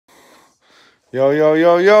Yo, yo,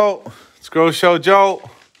 yo, yo. It's Grow Show Joe.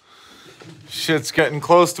 Shit's getting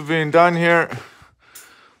close to being done here.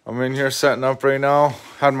 I'm in here setting up right now.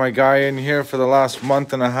 Had my guy in here for the last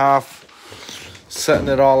month and a half, setting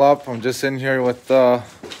it all up. I'm just in here with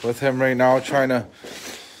him right now, trying to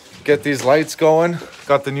get these lights going.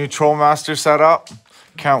 Got the new Trollmaster set up.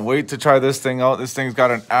 Can't wait to try this thing out. This thing's got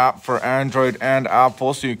an app for Android and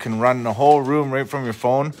Apple, so you can run the whole room right from your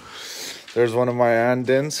phone. There's one of my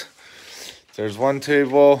andins. There's one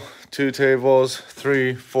table, two tables,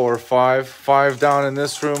 3, 4, 5. 5 down in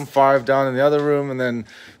this room, 5 down in the other room, and then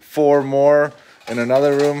 4 more in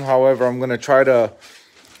another room. However, I'm gonna try to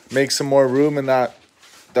make some more room in that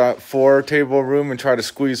 4 table room and try to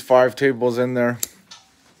squeeze 5 tables in there.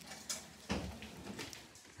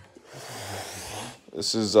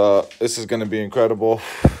 This is gonna be incredible.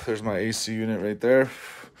 There's my AC unit right there.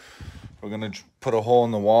 We're gonna put a hole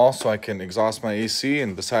in the wall so I can exhaust my AC,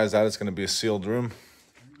 and besides that, it's gonna be a sealed room.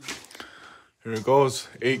 Here it goes,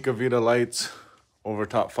 8 Gavita lights over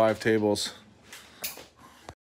top 5 tables.